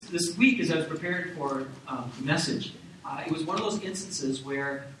this week, as I was preparing for the message, it was one of those instances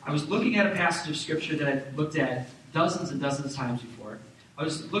where I was looking at a passage of Scripture that I've looked at dozens and dozens of times before. I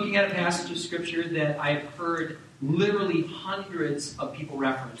was looking at a passage of Scripture that I've heard literally hundreds of people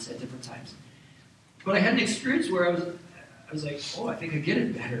reference at different times. But I had an experience where I was like, oh, I think I get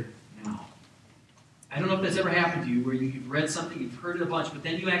it better now. I don't know if that's ever happened to you, where you've read something, you've heard it a bunch, but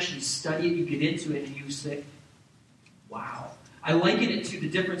then you actually study it, you get into it, and you say, wow. I liken it to the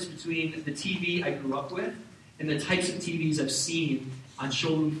difference between the TV I grew up with and the types of TVs I've seen on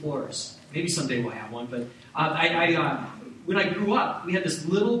showroom floors. Maybe someday we'll have one, but when I grew up, we had this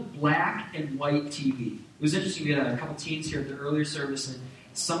little black and white TV. It was interesting, we had a couple teens here at the earlier service, and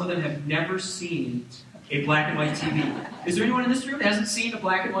some of them have never seen a black and white TV. Is there anyone in this room that hasn't seen a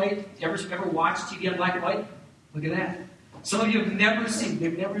black and white, ever watched TV on black and white? Look at that. Some of you have never seen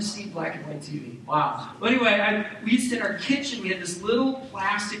black and white TV. Wow. Well, anyway, we used to, in our kitchen, we had this little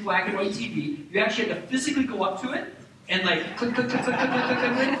plastic black and white TV. You actually had to physically go up to it and like click, click, click, click, click,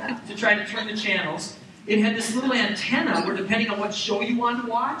 click, click, click, to try to turn the channels. It had this little antenna where, depending on what show you wanted to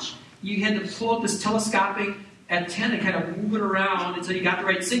watch, you had to pull up this telescopic antenna, kind of move it around until you got the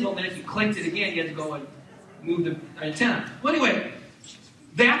right signal. Then if you clicked it again, you had to go and move the antenna. Well, anyway,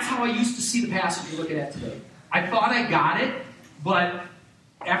 that's how I used to see the passage we're looking at today. I thought I got it, but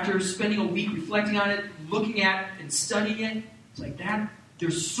after spending a week reflecting on it, looking at it, and studying it, it's like that.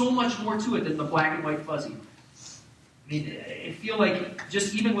 There's so much more to it than the black and white fuzzy. I mean, I feel like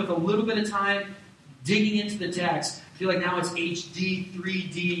just even with a little bit of time digging into the text, I feel like now it's HD,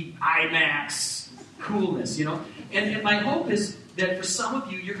 3D, IMAX coolness, you know? And my hope is that for some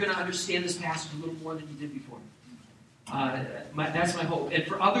of you, you're going to understand this passage a little more than you did before. That's my hope. And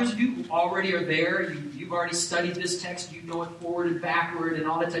for others of you who already are there, you've already studied this text, you know it forward and backward and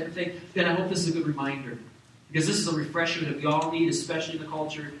all that type of thing, then I hope this is a good reminder. Because this is a refresher that we all need, especially in the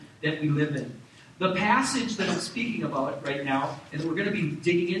culture that we live in. The passage that I'm speaking about right now, and that we're going to be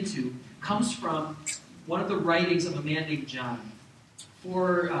digging into, comes from one of the writings of a man named John.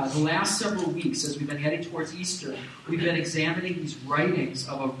 For the last several weeks, as we've been heading towards Easter, we've been examining these writings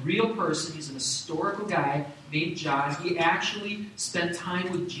of a real person. He's an historical guy named John. He actually spent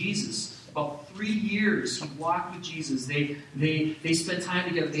time with Jesus. About 3 years he walked with Jesus. They spent time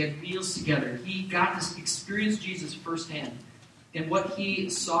together. They had meals together. He got to experience Jesus firsthand. And what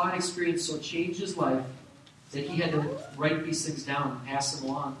he saw and experienced so changed his life that he had to write these things down and pass them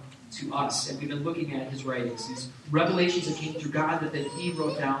along to us. And we've been looking at his writings, these revelations that came through God that he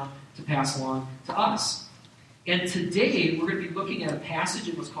wrote down to pass along to us. And today we're going to be looking at a passage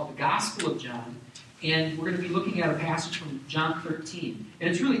in what's called the Gospel of John. And we're going to be looking at a passage from John 13. And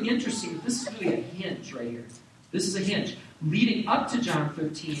it's really interesting that this is really a hinge right here. This is a hinge. Leading up to John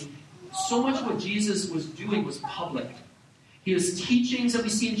 13, so much of what Jesus was doing was public. His teachings that we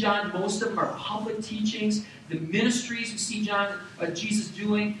see in John, most of them are public teachings. The ministries we see Jesus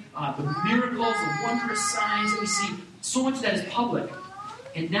doing, the miracles, the wondrous signs that we see, so much of that is public.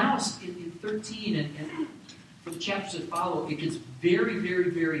 And now in 13 and for the chapters that follow, it gets very, very,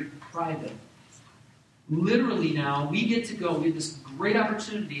 very private. Literally now, we get to go, we have this great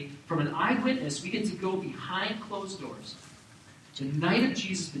opportunity from an eyewitness, we get to go behind closed doors the night of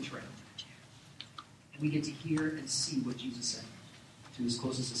Jesus' betrayal. We get to hear and see what Jesus said to his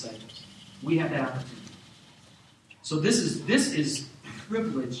closest disciples. We have that opportunity. So this is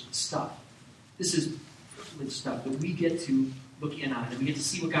privileged stuff. This is privileged stuff that we get to look in on, and we get to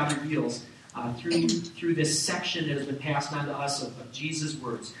see what God reveals through this section that has been passed on to us of Jesus'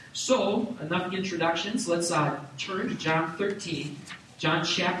 words. So, enough introductions. Let's turn to John 13. John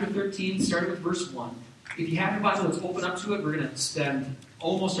chapter 13, starting with verse 1. If you have your Bible, let's open up to it. We're going to spend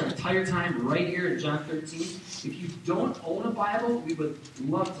almost our entire time right here in John 13. If you don't own a Bible, we would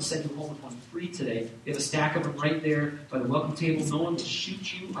love to send you home with one free today. We have a stack of them right there by the welcome table. No one will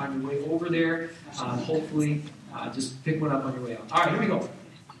shoot you on your way over there. Hopefully, just pick one up on your way out. All right, here we go.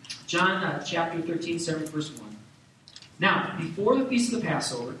 John chapter 13, starting with verse 1. Now, before the feast of the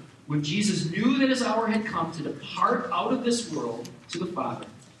Passover, when Jesus knew that his hour had come to depart out of this world to the Father,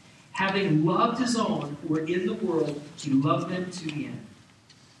 having loved his own who were in the world, he loved them to the end.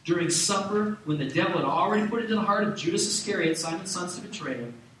 During supper, when the devil had already put into the heart of Judas Iscariot, Simon's son, to betray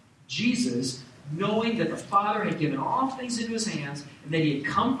him, Jesus, knowing that the Father had given all things into his hands, and that he had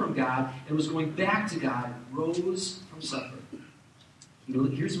come from God and was going back to God, rose from supper.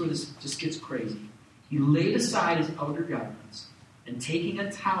 Here's where this just gets crazy. He laid aside his outer garments, and taking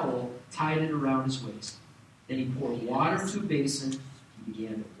a towel, tied it around his waist. Then he poured water into a basin. He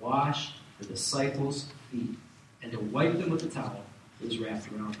began to wash the disciples' feet and to wipe them with the towel that was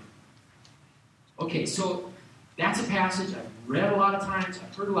wrapped around them. Okay, so that's a passage I've read a lot of times,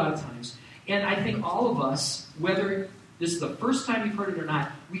 I've heard a lot of times, and I think all of us, whether this is the first time you've heard it or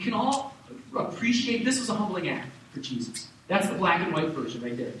not, we can all appreciate this was a humbling act for Jesus. That's the black and white version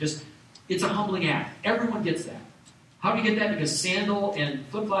right there. It's a humbling act. Everyone gets that. How do you get that? Because sandal and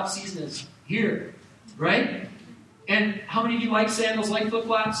flip-flop season is here, right? And how many of you like sandals, like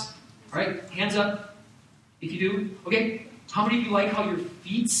flip-flops? All right, hands up if you do. Okay, how many of you like how your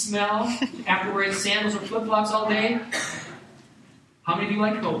feet smell after wearing sandals or flip-flops all day? How many of you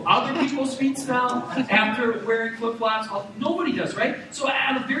like how other people's feet smell after wearing flip-flops? Nobody does, right? So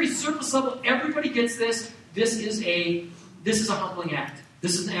at a very surface level, everybody gets this. This is a humbling act.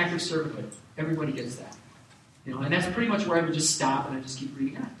 This is an act of servanthood. Everybody gets that. And that's pretty much where I would just stop and I just keep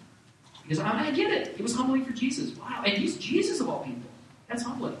reading on. Because I get it. It was humbling for Jesus. Wow. And he's Jesus of all people. That's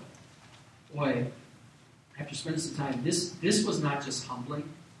humbling. Boy, after spending some time, this was not just humbling.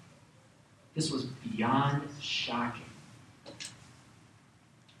 This was beyond shocking.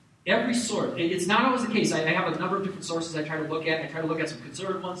 Every source. It's not always the case. I have a number of different sources I try to look at. I try to look at some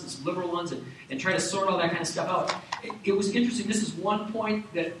conservative ones and some liberal ones and try to sort all that kind of stuff out. It was interesting. This is one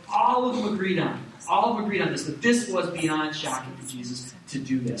point that all of them agreed on. All of them agreed on this, that this was beyond shocking for Jesus to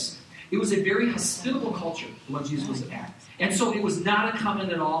do this. It was a very hospitable culture when Jesus was at. And so it was not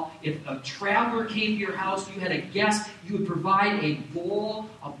uncommon at all. If a traveler came to your house, you had a guest, you would provide a bowl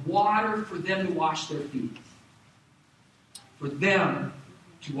of water for them to wash their feet. For them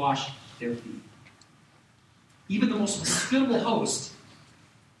to wash their feet. Even the most hospitable host,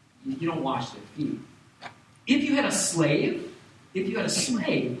 you don't wash their feet. If you had a slave,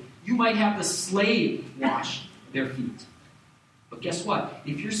 you might have the slave wash their feet. But guess what?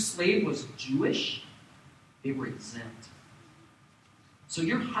 If your slave was Jewish, they were exempt. So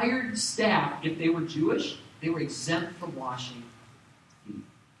your hired staff, if they were Jewish, they were exempt from washing feet.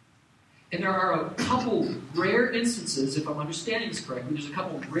 And there are a couple rare instances, if I'm understanding this correctly, there's a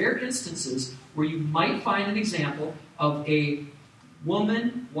couple rare instances where you might find an example of a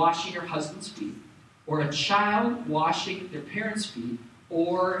woman washing her husband's feet, or a child washing their parents' feet,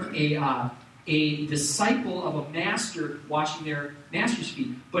 or a disciple of a master washing their master's feet.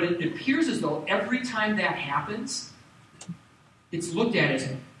 But it appears as though every time that happens, it's looked at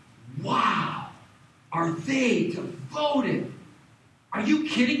as, wow, are they devoted? Are you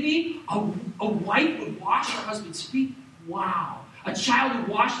kidding me? A wife would wash her husband's feet? Wow. A child would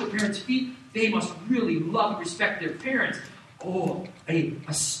wash their parents' feet? They must really love and respect their parents. Oh, a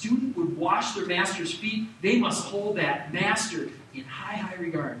student would wash their master's feet? They must hold that master in high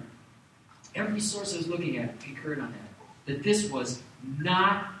regard. Every source I was looking at concurred on that this was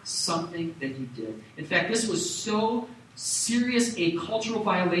not something that he did. In fact, this was so serious a cultural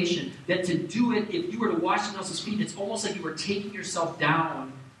violation that to do it, if you were to wash someone else's feet, it's almost like you were taking yourself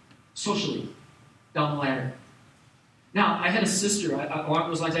down socially, down the ladder. Now, I had a sister, along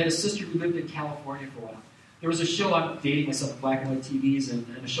those lines, I had a sister who lived in California for a while. There was a show, I'm dating myself with black and white TVs, and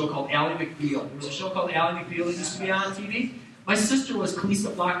a show called Ally McBeal. There was a show called Ally McBeal that used to be on TV. My sister was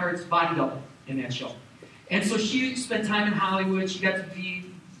Kalisa Flockhart's body double in that show. And so she spent time in Hollywood. She got to be,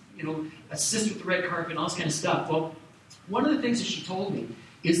 a sister with the red carpet and all this kind of stuff. Well, one of the things that she told me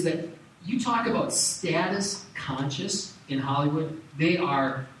is that you talk about status conscious in Hollywood, they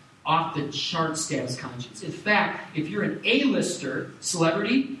are off the chart status conscious. In fact, if you're an A-lister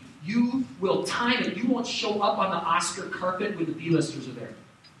celebrity, you will time it. You won't show up on the Oscar carpet when the B-listers are there.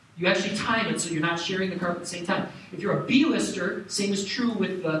 You actually time it so you're not sharing the carpet at the same time. If you're a B-lister, same is true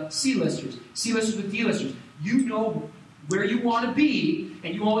with the C-listers. C-listers with D-listers. You know where you want to be,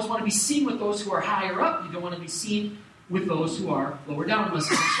 and you always want to be seen with those who are higher up. You don't want to be seen with those who are lower down,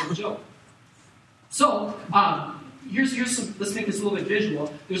 unless it's some joke. So, here's some, let's make this a little bit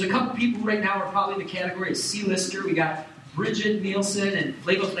visual. There's a couple people right now who are probably in the category of C-lister. We got Bridget Nielsen and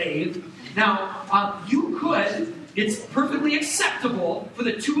Flava Flav. Now, you could, it's perfectly acceptable for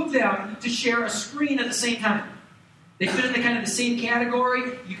the two of them to share a screen at the same time. They fit in the kind of the same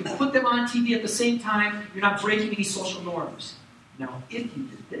category. You can put them on TV at the same time. You're not breaking any social norms. Now, if you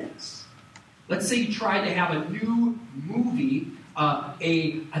did this, let's say you tried to have a new movie,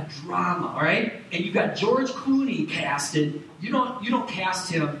 a drama, all right? And you've got George Clooney casted. You don't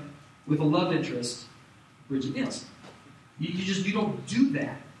cast him with a love interest, Bridget Nielsen. You don't do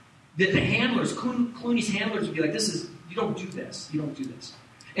that. The handlers, Clooney's handlers would be like, you don't do this. You don't do this.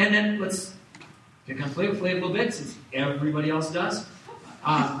 And then let's pick on Flava Flav a little bit, since everybody else does.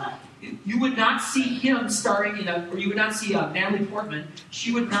 You would not see him starring or you would not see Natalie Portman.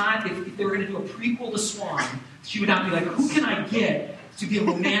 She would not, if they were going to do a prequel to Swan, she would not be like, who can I get to be a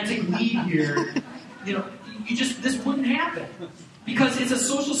romantic lead here? This wouldn't happen. Because it's a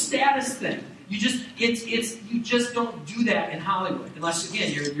social status thing. You just don't do that in Hollywood. Unless,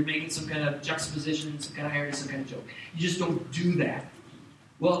 again, you're making some kind of juxtaposition, some kind of irony, some kind of joke. You just don't do that.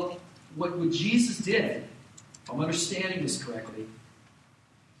 Well, what Jesus did, if I'm understanding this correctly,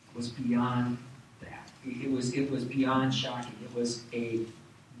 was beyond that. It was beyond shocking. It was a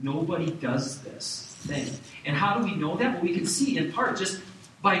nobody does this thing. And how do we know that? Well, we can see in part just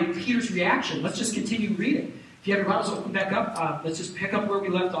by Peter's reaction. Let's just continue reading. If you have your Bibles, open back up. Let's just pick up where we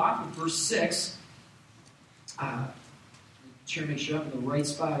left off in verse 6. Try to make sure I'm in the right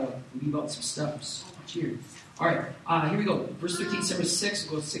spot. I'll leave out some stuff. So much here. All right, here we go. Verse 15, verse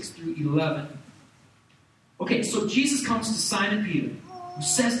 6, we'll go 6 through 11. Okay, so Jesus comes to Simon Peter, who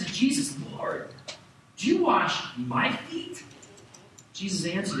says to Jesus, Lord, do you wash my feet? Jesus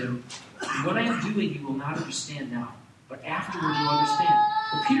answered him, what I am doing you will not understand now, but afterward you'll understand.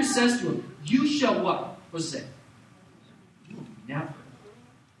 Well, Peter says to him, you shall what? What does it say? You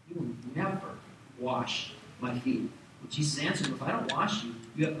will never wash my feet. Well, Jesus answered him, if I don't wash you,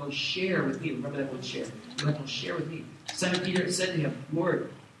 you have no share with me. Remember that word share. You have no share with me. Simon Peter said to him,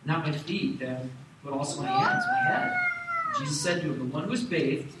 Lord, not my feet, but also my hands, my head. And Jesus said to him, the one who is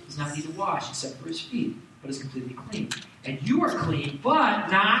bathed does not need to wash except for his feet, but is completely clean. And you are clean, but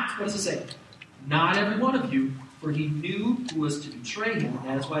not, what does it say? Not every one of you, for he knew who was to betray him. And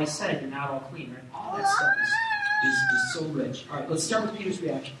that is why he said, you're not all clean. Right? All that stuff is so rich. All right, let's start with Peter's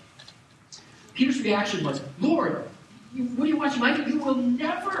reaction. Peter's reaction was, Lord, what are you washing my feet? You will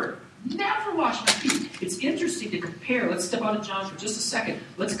never wash my feet. It's interesting to compare. Let's step out of John for just a second.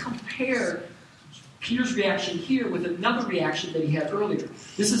 Let's compare Peter's reaction here with another reaction that he had earlier.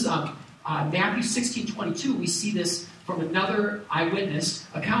 This is Matthew 16:22. We see this from another eyewitness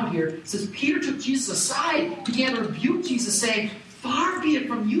account here. It says, Peter took Jesus aside, began to rebuke Jesus, saying, far be it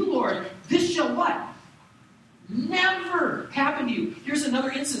from you, Lord. This shall what? Never happen to you. Here's another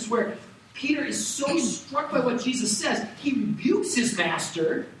instance where Peter is so struck by what Jesus says, he rebukes his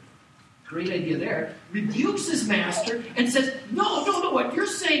master. Great idea there. Rebukes his master and says, no, what you're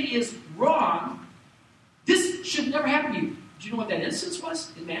saying is wrong. This should never happen to you. Do you know what that instance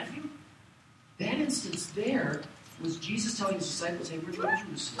was in Matthew? That instance there was Jesus telling his disciples, hey, we're going to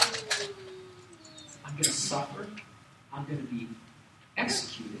Jerusalem. I'm going to suffer. I'm going to be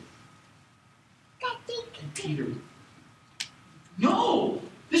executed. And Peter, no!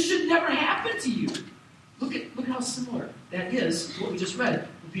 This should never happen to you. Look at how similar that is to what we just read.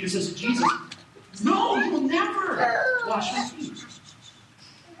 When Peter says to Jesus, no, you will never wash my feet.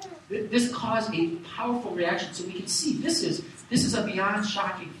 This caused a powerful reaction, so we can see this is a beyond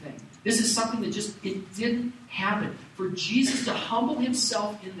shocking thing. This is something that it didn't happen. For Jesus to humble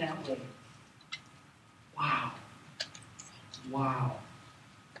himself in that way. Wow.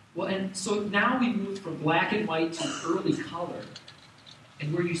 Well, and so now we move from black and white to early color.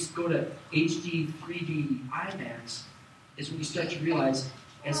 And where you go to HD, 3D, IMAX is when you start to realize,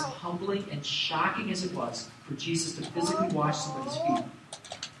 as humbling and shocking as it was for Jesus to physically wash somebody's feet,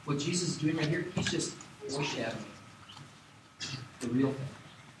 what Jesus is doing right here, he's just foreshadowing the real thing.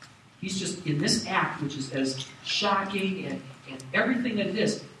 He's just, in this act, which is as shocking and everything that it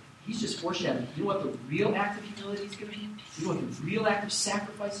is, he's just foreshadowing. You know what the real act of humility is going to be? You know what the real act of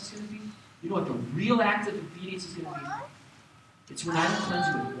sacrifice is going to be? You know what the real act of obedience is going to be? It's when I don't cleanse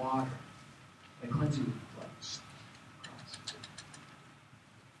you with water. I cleanse you with blood.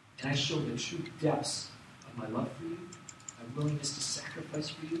 And I show the true depths of my love for you, my willingness to sacrifice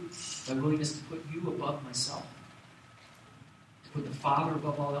for you, my willingness to put you above myself, to put the Father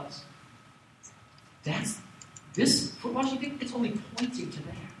above all else. Foot washing thing, it's only pointing to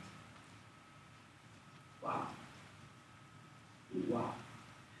that. Wow.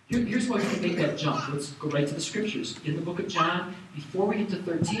 Here's why we can make that jump. Let's go right to the scriptures. In the book of John, before we get to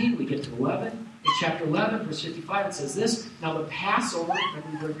 13, we get to 11. In chapter 11, verse 55, it says this, now the Passover, remember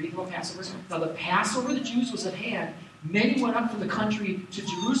we were reading about Passover? Now the Passover of the Jews was at hand. Many went up from the country to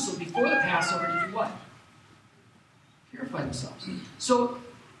Jerusalem before the Passover to do what? Purify themselves. So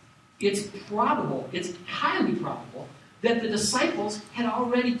it's highly probable, that the disciples had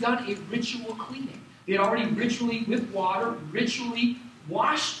already done a ritual cleaning. They had already with water,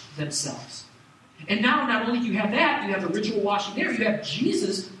 washed themselves. And now, not only do you have that, you have the ritual washing there, you have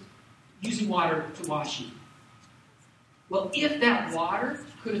Jesus using water to wash you. Well, if that water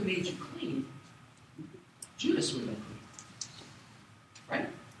could have made you clean, Judas would have been clean. Right?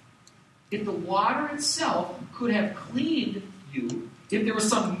 If the water itself could have cleaned you, if there was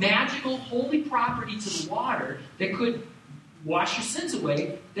some magical holy property to the water that could wash your sins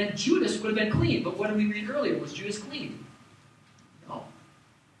away, then Judas would have been clean. But what did we read earlier? Was Judas clean? No.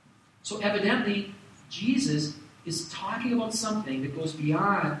 So evidently, Jesus is talking about something that goes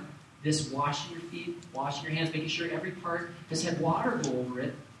beyond this washing your feet, washing your hands, making sure every part has had water go over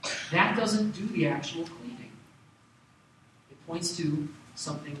it, that doesn't do the actual cleaning. It points to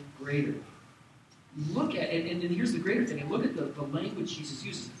something greater. Look at it, and here's the greater thing, and look at the language Jesus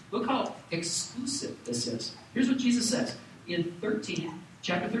uses. Look how exclusive this is. Here's what Jesus says in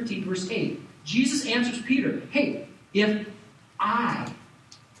chapter 13, verse 8. Jesus answers Peter, hey, if I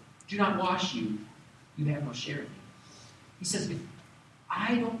do not wash you, you have no share in me. He says, if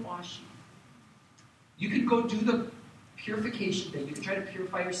I don't wash you, you can go do the purification thing. You can try to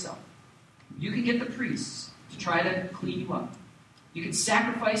purify yourself. You can get the priests to try to clean you up. You can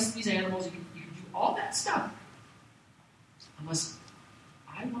sacrifice these animals. You can do all that stuff. Unless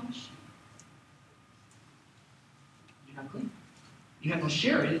I wash you, you're not clean. You have no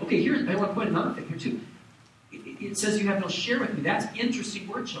share in it. Okay, here, I want to point another thing here too. It says you have no share with me. That's interesting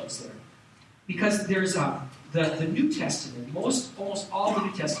word choice there. Because there's the New Testament, almost all the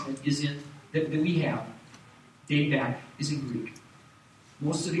New Testament is in that we have, dating back, is in Greek.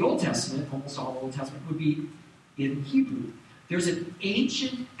 Most of the Old Testament, almost all the Old Testament, would be in Hebrew. There's an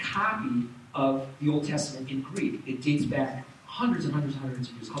ancient copy of the Old Testament in Greek. It dates back hundreds and hundreds and hundreds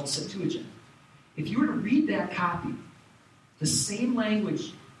of years, called the Septuagint. If you were to read that copy, the same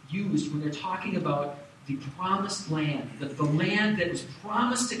language used when they're talking about the promised land, the land that was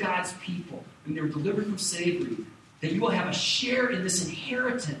promised to God's people when they were delivered from slavery, that you will have a share in this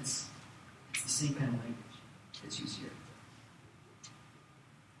inheritance. It's the same kind of language that's used here.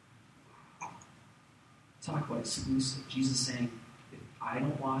 Talk about exclusive. Jesus saying, if I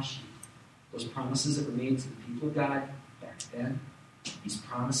don't wash you, those promises that were made to the people of God back then, these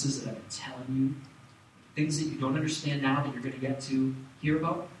promises that I've been telling you, things that you don't understand now that you're going to get to hear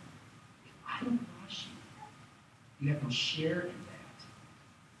about, if I don't wash you, you have no share in that.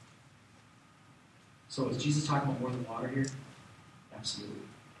 So is Jesus talking about more than water here? Absolutely.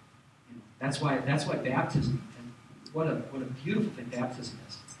 That's why baptism, and what a beautiful thing baptism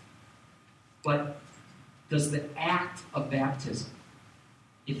is. But does the act of baptism,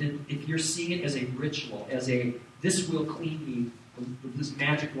 if you're seeing it as a ritual, as a this will clean me with this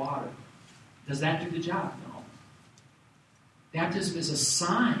magic water, does that do the job? No. Baptism is a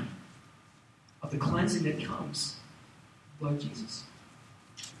sign of the cleansing that comes with the blood of Jesus.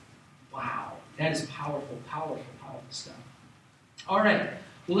 Wow. That is powerful, powerful, powerful stuff. All right.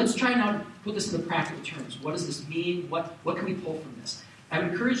 Well, let's try now to put this into practical terms. What does this mean? What can we pull from this? I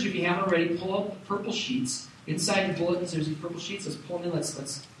would encourage you, if you haven't already, pull out the purple sheets. Inside your bulletins, there's these purple sheets. Let's pull them in.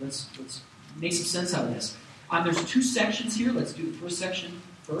 Let's make some sense out of this. There's two sections here. Let's do the first section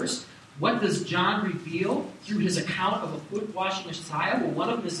first. What does John reveal through his account of a foot washing Messiah? Well, one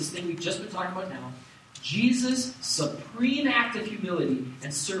of them is this thing we've just been talking about now. Jesus' supreme act of humility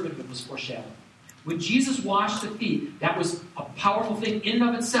and servanthood was foreshadowed. When Jesus washed the feet, that was a powerful thing in and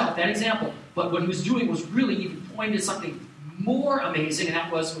of itself, that example. But what he was doing was really even pointing to something more amazing, and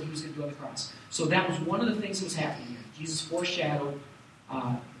that was what he was going to do on the cross. So that was one of the things that was happening here. Jesus foreshadowed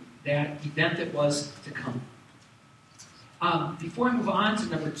that event that was to come. Before I move on to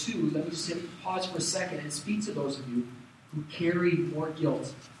number 2, let me just pause for a second and speak to those of you who carry more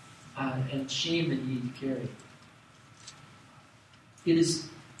guilt and shame than you need to carry. It is,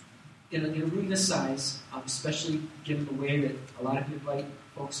 in a room this size, especially given the way that a lot of you invite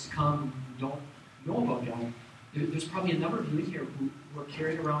folks to come who don't know about God, there's probably a number of you in here who are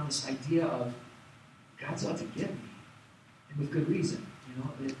carrying around this idea of God's out to get me, and with good reason. You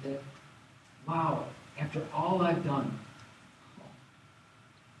know, that wow, after all I've done,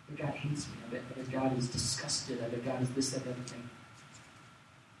 I bet God hates me. I bet God is disgusted. I bet God is this, that, other thing.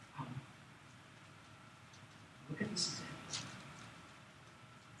 Look at this example.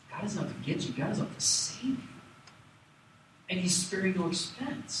 God is out to get you. God is out to save you. And he's sparing no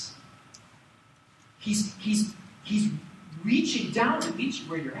expense. He's reaching down to meet you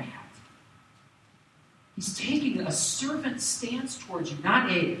where you're at. He's taking a servant stance towards you, not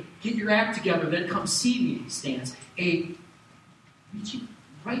a get your act together, then come see me stance. A reaching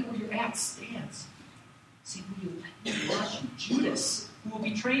right where you're at stance. Saying, will you let me wash you? Judas, who will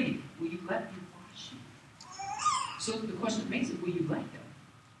betray me, will you let me wash you? So the question remains is, will you let him?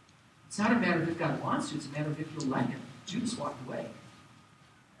 It's not a matter of if God wants to, it's a matter of if you'll let him. Judas walked away.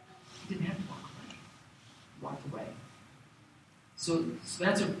 He didn't have to walk away. He walked away. So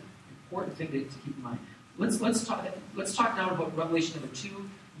that's an important thing to keep in mind. Let's talk now about Revelation number 2.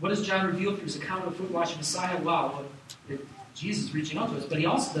 What does John reveal through his account of the foot washing Messiah? Wow, Jesus is reaching out to us, but he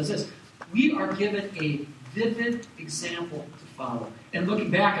also does this. We are given a vivid example to follow. And looking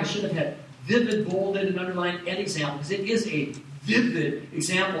back, I should have had vivid, bolded, and underlined an example, because it is a vivid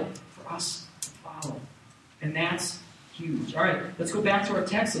example for us to follow. And that's huge. All right, let's go back to our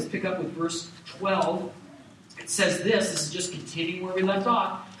text. Let's pick up with verse 12. It says this is just continuing where we left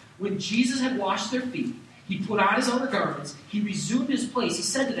off. When Jesus had washed their feet, he put on his outer garments, he resumed his place. He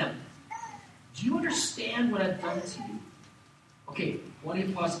said to them, do you understand what I've done to you? Okay, I want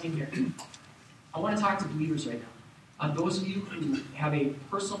to pause in here. I want to talk to believers right now. Those of you who have a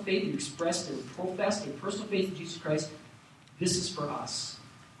personal faith, you expressed or professed a personal faith in Jesus Christ, this is for us,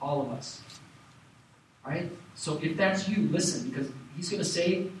 all of us. All right? So if that's you, listen, because he's going to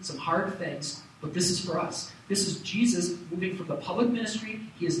say some hard things, but this is for us. This is Jesus moving from the public ministry.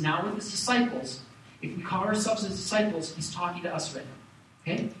 He is now with his disciples. If we call ourselves his disciples, he's talking to us right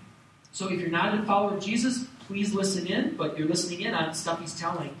now. Okay? So if you're not a follower of Jesus, please listen in, but you're listening in on stuff he's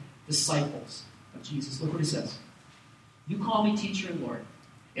telling disciples of Jesus. Look what he says. You call me teacher and Lord.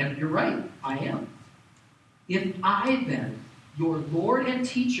 And you're right, I am. If I then, your Lord and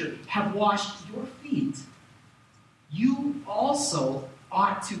teacher, have washed your feet, you also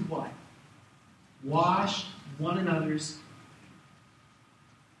ought to what? Wash one another's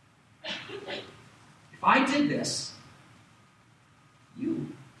feet. If I did this, you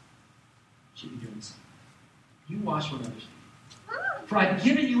should be doing the same. You wash one another's feet. For I've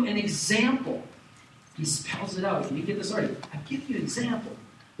given you an example. He spells it out. Can you get this already? I've given you an example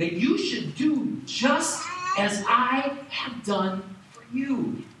that you should do just as I have done for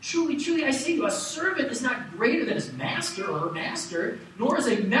you. Truly, truly, I say to you, a servant is not greater than his master or her master, nor is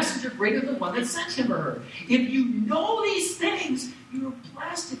a messenger greater than one that sent him or her. If you know these things, you are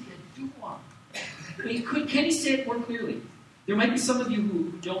blessed if you do them. I mean, can he say it more clearly? There might be some of you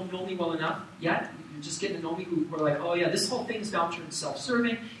who don't know me well enough yet. You're just getting to know me, who are like, oh yeah, this whole thing is now turned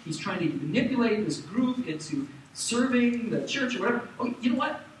self-serving. He's trying to manipulate this group into serving the church or whatever. Oh, you know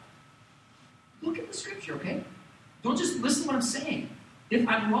what? Look at the scripture, okay? Don't just listen to what I'm saying. If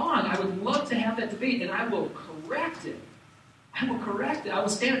I'm wrong, I would love to have that debate, and I will correct it. I will correct it. I will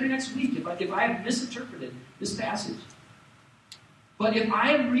stand up here next week if I have misinterpreted this passage. But if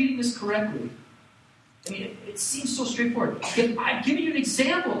I am reading this correctly, I mean, it seems so straightforward. If I've given you an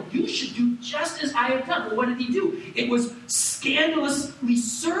example, you should do just as I have done. Well, what did he do? It was scandalously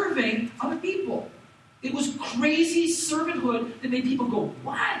serving other people. It was crazy servanthood that made people go,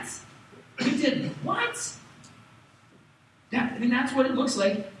 what? You did what? That's what it looks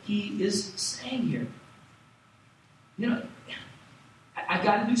like he is saying here. You know, I've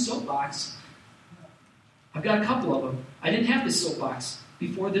got a new soapbox. I've got a couple of them. I didn't have this soapbox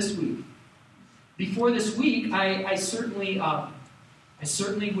before this week. Before this week, I certainly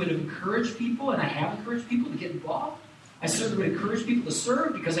would have encouraged people, and I have encouraged people to get involved. I certainly would encourage people to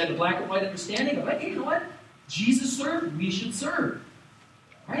serve because I had a black and white understanding of, like, hey, you know what? Jesus served, we should serve.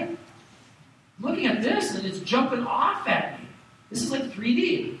 Right? Looking at this, and it's jumping off at me. This is like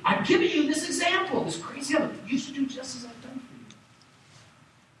 3D. I've given you this example, this crazy other. You should do just as I've done for you.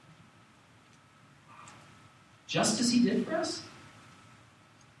 Just as he did for us?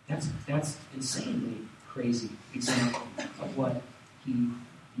 That's insanely crazy example of what he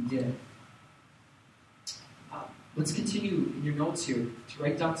did. Let's continue in your notes here to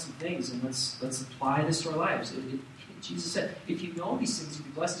write down some things, and let's apply this to our lives. Jesus said, if you know these things, you'll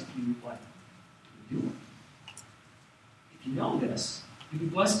be blessed if you what? You do them. If you know this, you'll be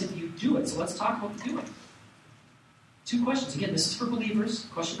blessed if you do it. So let's talk about the doing. 2 questions. Again, this is for believers.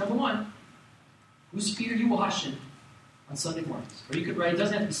 Question number 1. Whose feet are you washing on Sunday mornings? Or you could write, it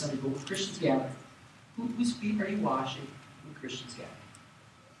doesn't have to be Sunday, but when Christians gather. Whose feet are you washing when Christians gather?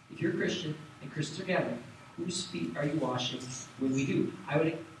 If you're a Christian and Christians are gathering, whose feet are you washing when we do? I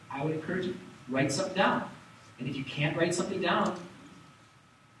would encourage you, write something down. And if you can't write something down,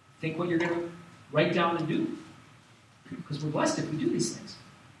 think what you're going to write down and do. Because we're blessed if we do these things.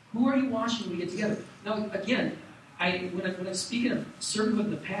 Who are you washing when we get together? Now, again, when I'm speaking of servanthood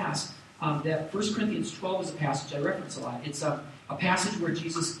in the past, that 1 Corinthians 12 is a passage I reference a lot. It's a passage where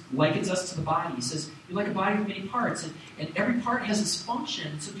Jesus likens us to the body. He says, you're like a body with many parts, and every part has its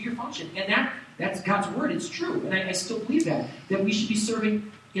function, so do your function. And that's God's word. It's true, and I still believe that we should be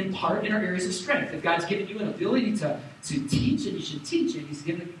serving in part in our areas of strength. If God's given you an ability to teach, and you should teach it. He's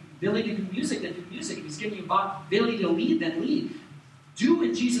given you the ability to do music, then do music. If He's given you the ability to lead, then lead. Do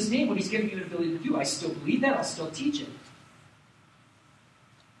in Jesus' name what He's given you an ability to do. I still believe that. I'll still teach it.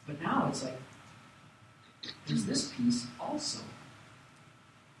 But now it's like, there's this piece also.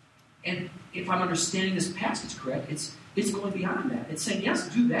 And if I'm understanding this passage correct, it's going beyond that. It's saying, yes,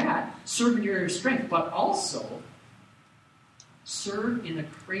 do that, serve in your area of strength, but also serve in a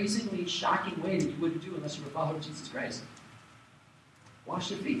crazily shocking way that you wouldn't do unless you were a follower of Jesus Christ. Wash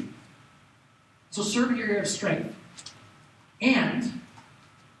their feet. So serve in your area of strength and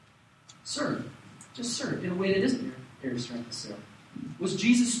serve. Just serve in a way that isn't your area of strength is Sarah. Was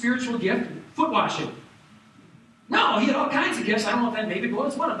Jesus' spiritual gift foot washing? No, he had all kinds of gifts. I don't know if that maybe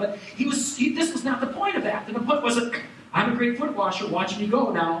was one of them, but this was not the point of that. The point wasn't, I'm a great foot washer, watch me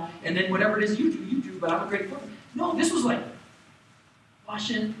go now, and then whatever it is you do, but I'm a great foot. No, this was like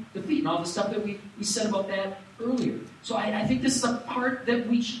washing the feet and all the stuff that we said about that earlier. So I think this is a part that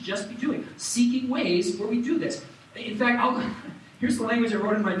we should just be doing, seeking ways where we do this. In fact, here's the language I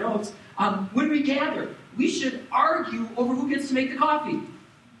wrote in my notes. When we gather, we should argue over who gets to make the coffee.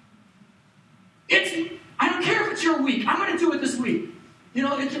 I don't care if it's your week. I'm going to do it this week.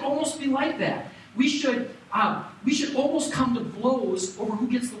 It should almost be like that. We should almost come to blows over who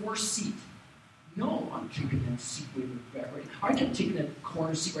gets the worst seat. No, I'm taking that seat way back. Right? I kept taking that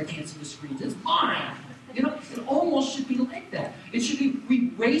corner seat where I can't see the screens. It's mine. It almost should be like that. It should be we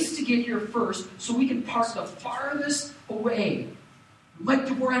race to get here first so we can park the farthest away. Mike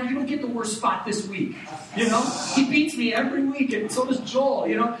DeBoran, you don't get the worst spot this week. He beats me every week, and so does Joel.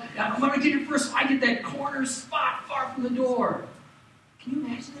 I'm going to get here first. So I get that corner spot far from the door. Can you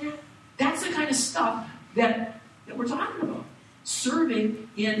imagine that? That's the kind of stuff that we're talking about. Serving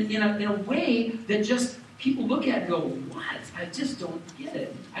in a way that just people look at and go, what? I just don't get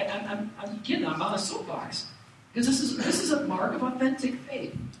it. I'm kidding. I'm on a soapbox. Because this is a mark of authentic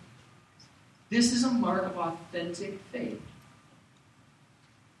faith. This is a mark of authentic faith.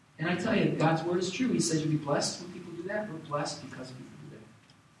 And I tell you, God's word is true. He says you'll be blessed when people do that. We're blessed because people do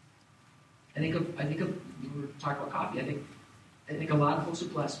that. I think of we were talking about coffee. I think a lot of folks are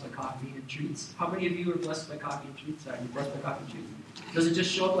blessed by coffee and treats. How many of you are blessed by coffee and treats? Are you blessed by coffee and treats? Does it just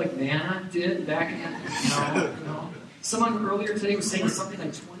show up like manna did back in the... No. Someone earlier today was saying something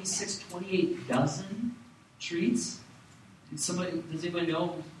like 26, 28 dozen treats. Does anybody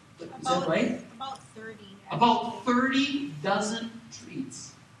know? Is that right? About 30. About 30 dozen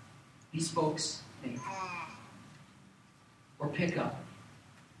treats these folks make. Or pick up.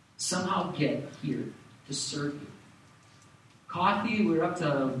 Somehow get here to serve you. Coffee, we're up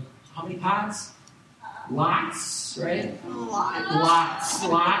to how many pots? Lots, right? Lots.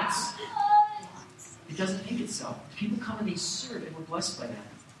 It doesn't make itself. People come and they serve, and we're blessed by that.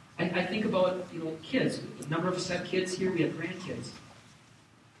 I think about kids. A number of us have kids here. We have grandkids.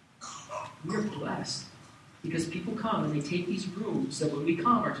 We're blessed because people come and they take these rooms that when we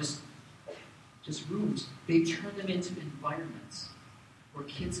come are just rooms. They turn them into environments where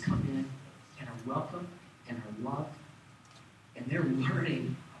kids come in and are welcome and are loved. And they're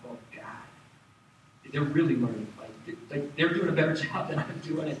learning about God. They're really learning. Like they're doing a better job than I'm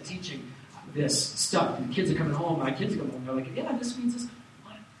doing at teaching this stuff. And the kids are coming home. My kids are coming home. They're like, yeah, this means this.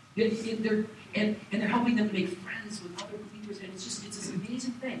 What? And they're helping them to make friends with other believers. And it's this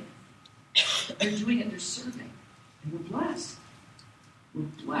amazing thing. They're doing it. They're serving. And we're blessed. We're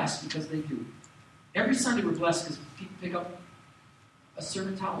blessed because they do. Every Sunday we're blessed because people pick up a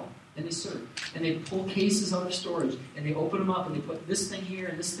servant towel. And they serve. And they pull cases out of storage. And they open them up. And they put this thing here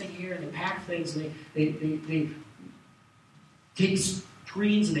and this thing here. And they pack things. And they take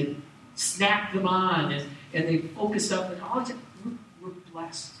screens and they snap them on. And they focus up. And all the time, we're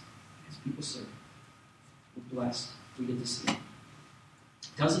blessed because people serve. We're blessed. We get to see it.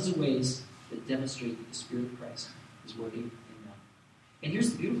 Dozens of ways that demonstrate that the Spirit of Christ is working in them. And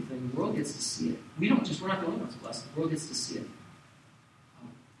here's the beautiful thing. The world gets to see it. We're not the only ones blessed. The world gets to see it.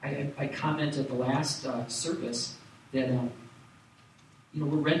 I commented at the last service that we're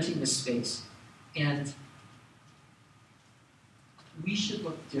renting this space, and we should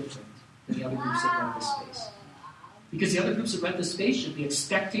look different than the other groups that rent this space. Because the other groups that rent this space should be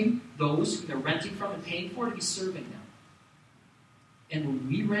expecting those who they're renting from and paying for to be serving them. And when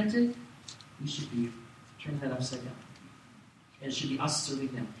we rent it, we should be turning that upside down. And it should be us serving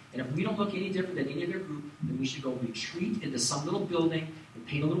them. And if we don't look any different than any other group, then we should go retreat into some little building and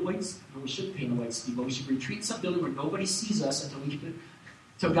paint a little white. No, we shouldn't paint a white steep, but we should retreat in some building where nobody sees us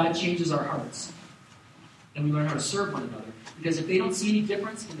until God changes our hearts. And we learn how to serve one another. Because if they don't see any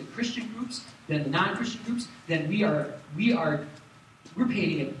difference in the Christian groups than the non-Christian groups, then we're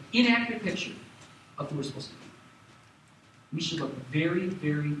painting an inaccurate picture of who we're supposed to be. We should look very,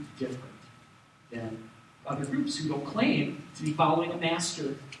 very different than other groups who don't claim to be following a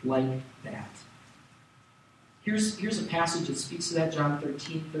master like that. Here's a passage that speaks to that, John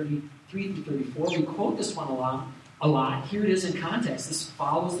 13:33-34. We quote this one a lot. Here it is in context. This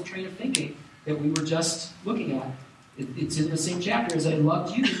follows the train of thinking that we were just looking at. It's in the same chapter. As I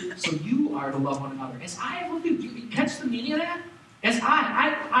loved you, so you are to love one another. As I have loved you. Do you catch the meaning of that? As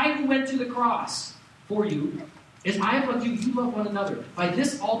I who went to the cross for you, as I have loved you, you love one another. By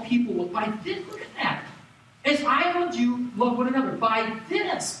this all people will, look at that. As I have loved you, love one another. By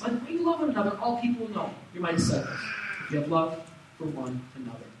this, by the way you love one another, all people will know you're my disciples. You have love for one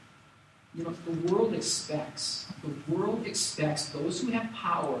another. You know, the world expects those who have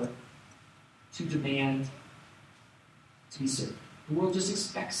power to demand to be served. The world just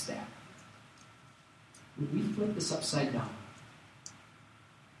expects that. When we flip this upside down,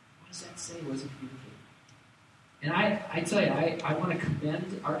 what does that say? What does it communicate? And I tell you, I want to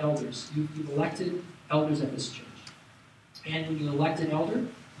commend our elders. You've elected elders at this church. And when you elect an elder, you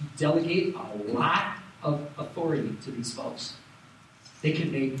delegate a lot of authority to these folks. They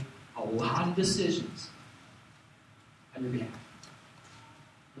can make a lot of decisions on your behalf.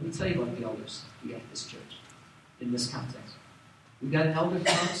 Let me tell you about the elders we have at this church in this context. We've got an elder who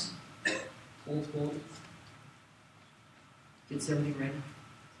comes, cold, gets everything ready.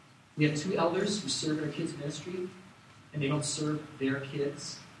 We have 2 elders who serve in our kids' ministry, and they don't serve their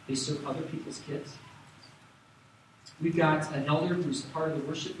kids. They serve other people's kids. We've got an elder who's part of the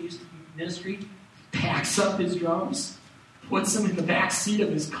worship ministry, packs up his drums, puts them in the back seat of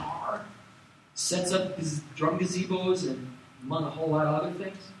his car, sets up his drum gazebos, and among a whole lot of other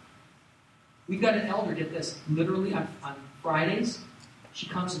things. We've got an elder, get this, literally on Fridays, she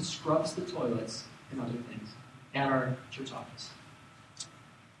comes and scrubs the toilets and other things at our church office.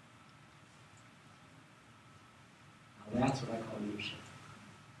 Now that's what I call leadership.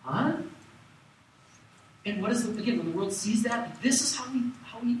 Huh? And what is again, when the world sees that, this is how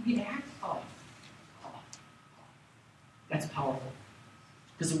we act. That's powerful.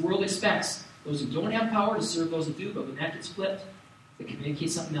 Because the world expects those who don't have power to serve those who do, but when that gets flipped, it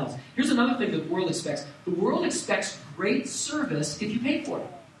communicates something else. Here's another thing the world expects. The world expects great service if you pay for it,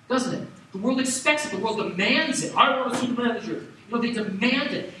 doesn't it? The world expects it. The world demands it. I want to see the manager. You know, they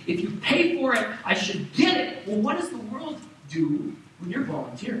demand it. If you pay for it, I should get it. Well, what does the world do when you're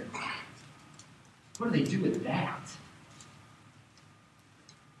volunteering? What do they do with that?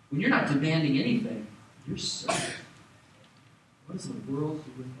 When you're not demanding anything, you're serving. What does the world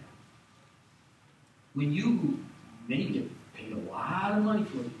do with that? When many get paid a lot of money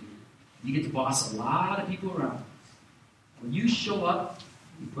for what you do. You get to boss a lot of people around. When you show up,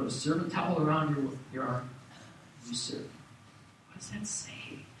 you put a servant towel around your arm, you serve. What does that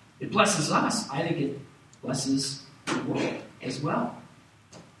say? It blesses us. I think it blesses the world as well.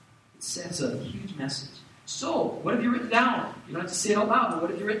 It sends a huge message. So, what have you written down? You don't have to say it out loud, but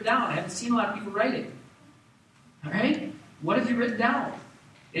what have you written down? I haven't seen a lot of people writing. All right? What have you written down?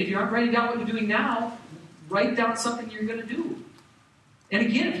 If you aren't writing down what you're doing now, write down something you're going to do. And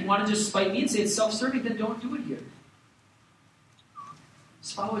again, if you want to just spite me and say it's self-serving, then don't do it here.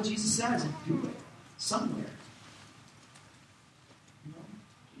 Just follow what Jesus says and do it somewhere. You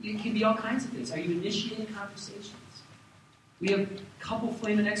know? It can be all kinds of things. Are you initiating conversations? We have a couple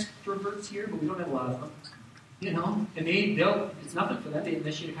flaming extroverts here, but we don't have a lot of them. You know, and it's nothing for them. They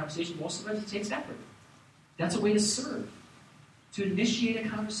initiate a conversation. Most of the time, it takes effort. That's a way to serve. To initiate a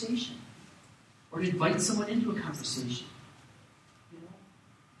conversation. Or to invite someone into a conversation. You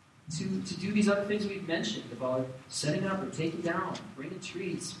know? To do these other things we've mentioned about setting up or taking down, bringing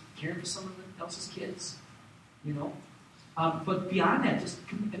treats, caring for someone else's kids. You know? But beyond that, just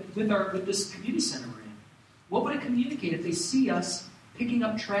with this community center we're in, what would it communicate if they see us picking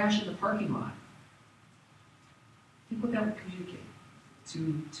up trash in the parking lot? Think what that would communicate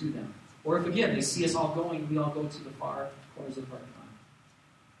to them. Or if, again, they see us all going, we all go to the far corners of the parking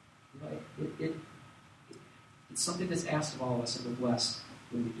lot. Right? It's something that's asked of all of us, and we're blessed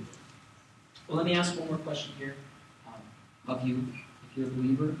when we do it. Well, let me ask one more question here of you. If you're a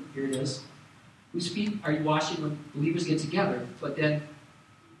believer, here it is. Whose feet are you washing when believers get together? But then,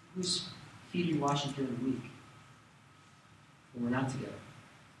 whose feet are you washing during the week when we're not together?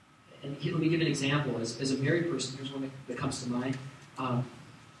 And let me give an example. As a married person, here's one that comes to mind.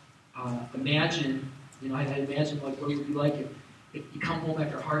 Imagine, I imagine like what it would be like if you come home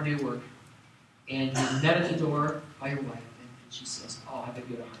after a hard day of work and you're met at the door by your wife and she says, "Oh, I bet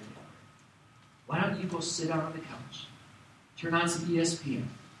you had a hard day. Why don't you go sit down on the couch, turn on some ESPN?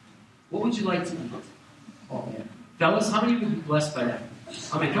 What would you like to eat?" Oh man, fellas, how many of you would be blessed by that?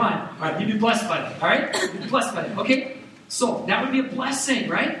 I mean, come on. All right, you'd be blessed by that. All right, you'd be blessed by that. Okay, so that would be a blessing,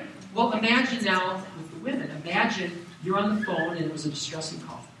 right? Well, imagine now with the women. Imagine you're on the phone and it was a distressing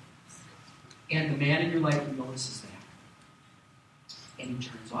call. And the man in your life notices that. And he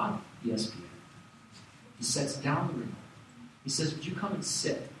turns on ESPN. He sets down the remote. He says, "Would you come and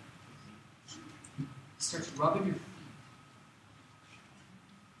sit?" He starts rubbing your feet.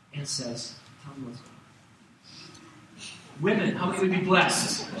 And says, "Tell me what's going on." Women, how many would be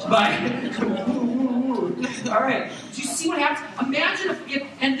blessed by all right. Do you see what happens? Imagine if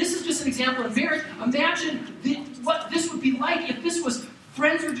and this is just an example of marriage, imagine what this would be like if this was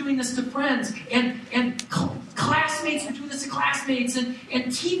friends were doing this to friends, and classmates teammates,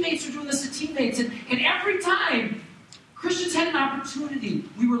 and teammates are doing this to teammates. And every time Christians had an opportunity,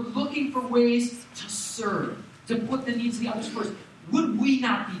 we were looking for ways to serve, to put the needs of the others first. Would we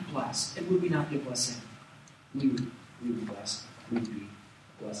not be blessed? And would we not be a blessing? We would be blessed. We would be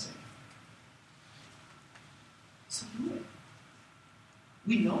a blessing. So do it.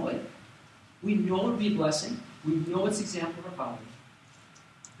 We know it. We know it would be a blessing. We know it's example of our Father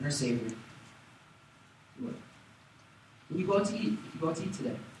and our Savior. Do it. When you go out to eat, if you go out to eat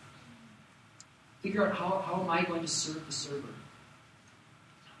today, figure out how am I going to serve the server?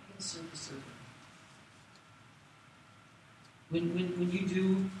 How am I going to serve the server? When you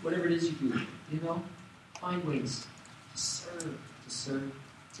do whatever it is you do, find ways to serve.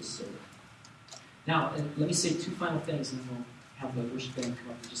 Now, let me say two final things, and then we'll have the worship band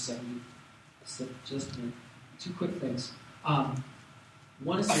come up in just a second. Just two quick things.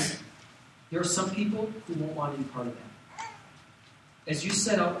 One is this. There are some people who won't want to be part of that. As you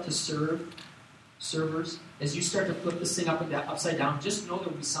set out to serve servers, as you start to flip this thing up and down, upside down, just know there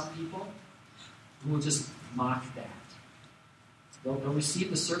will be some people who will just mock that. They'll receive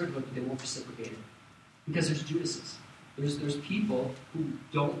the servanthood, but they won't reciprocate it. Because there's Judases. There's people who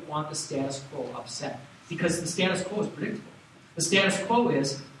don't want the status quo upset. Because the status quo is predictable. The status quo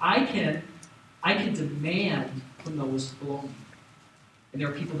is, I can demand from those below me. And there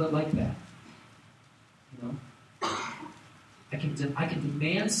are people that like that. I can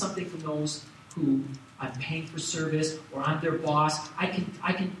demand something from those who I'm paying for service, or I'm their boss. I can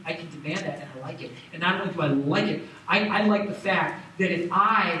demand that, and I like it. And not only do I like it, I like the fact that if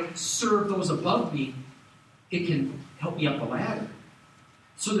I serve those above me, it can help me up the ladder.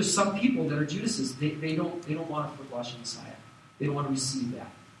 So there's some people that are Judases. They don't want a foot washing Messiah. They don't want to receive that.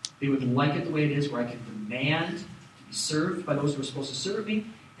 They would like it the way it is, where I can demand to be served by those who are supposed to serve me,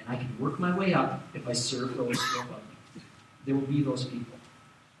 and I can work my way up if I serve those who are above me. There will be those people.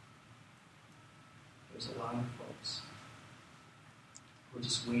 There's a lot of folks who are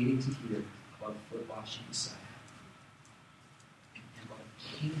just waiting to hear about the foot washing Messiah and about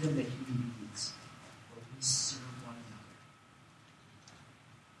a kingdom that he leads, where we serve one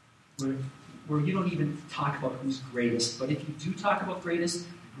another. Where you don't even talk about who's greatest, but if you do talk about greatest,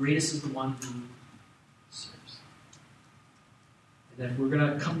 the greatest is the one who serves. And then if we're going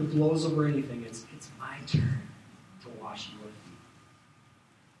to come to blows over anything, it's my turn to wash your feet.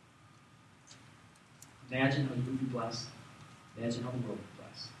 Imagine how you would be blessed. Imagine how the world would be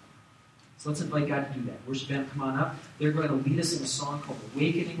blessed. So let's invite God to do that. Worship band, come on up. They're going to lead us in a song called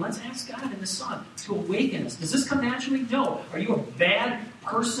Awakening. Let's ask God in this song to awaken us. Does this come naturally? No. Are you a bad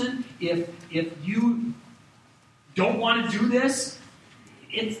person if you don't want to do this?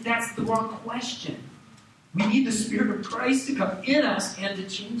 That's the wrong question. We need the Spirit of Christ to come in us and to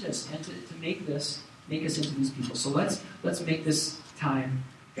change us and to make us into these people. So let's make this time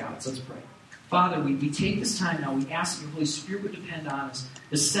God's. Let's pray. Father, we take this time now. We ask that your Holy Spirit would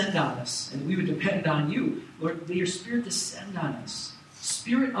descend on us, and we would depend on you. Lord, may your Spirit descend on us.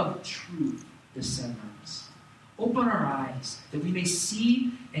 Spirit of truth, descend on us. Open our eyes that we may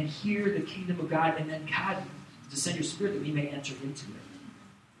see and hear the kingdom of God, and then, God, descend your Spirit that we may enter into it.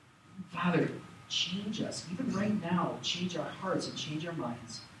 Father, change us. Even right now, change our hearts and change our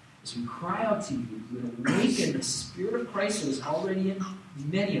minds. As we cry out to you, you would awaken the Spirit of Christ that is already in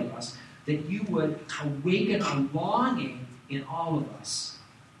many of us, that you would awaken a longing in all of us.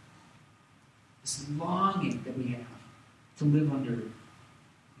 This longing that we have to live under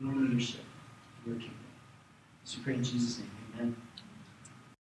your leadership, your kingdom. So we pray in Jesus' name. Amen.